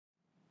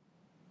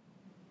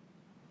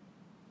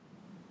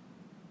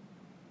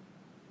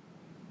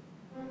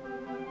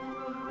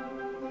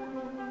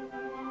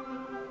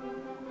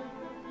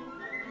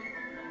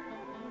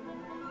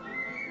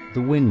The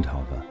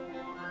Windhover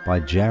by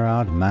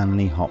Gerard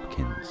Manley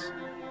Hopkins.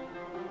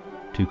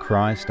 To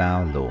Christ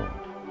our Lord.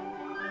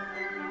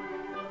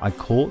 I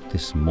caught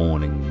this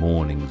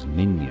morning's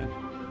minion,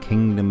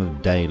 kingdom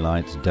of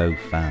daylight's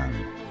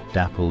dauphin,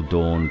 dapple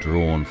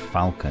dawn-drawn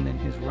falcon in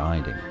his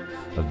riding,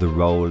 of the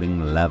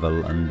rolling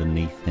level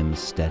underneath him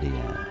steady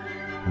air,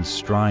 and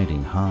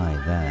striding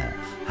high there,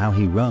 how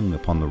he rung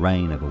upon the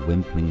rein of a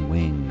wimpling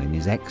wing in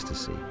his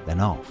ecstasy, then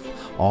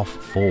off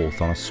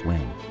forth on a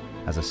swing,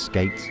 as a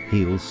skate's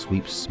heel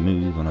sweeps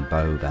smooth on a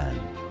bow bend,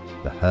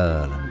 the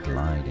hurl and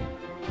gliding,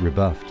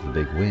 rebuffed the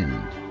big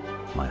wind,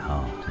 my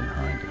heart in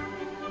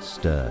hiding,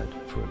 stirred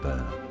for a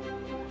bird.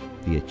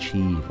 The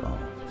achieve of,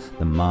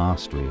 the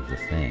mastery of the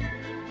thing,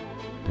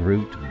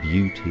 brute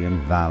beauty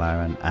and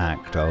valour and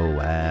act, oh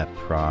air,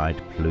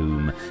 pride,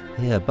 plume,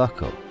 here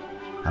buckle,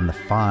 and the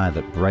fire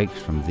that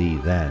breaks from thee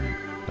then,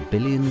 a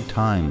billion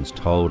times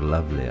told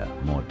lovelier,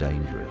 more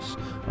dangerous,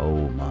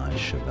 oh my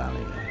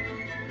chevalier.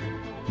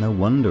 No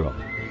wonder of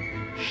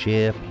it,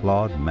 sheer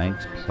plod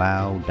makes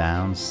plough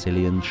down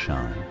Sicilian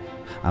shine,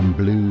 and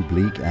blue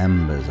bleak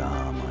embers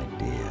are, my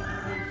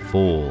dear,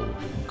 fall,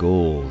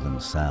 gall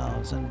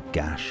themselves and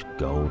gash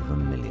gold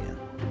vermilion.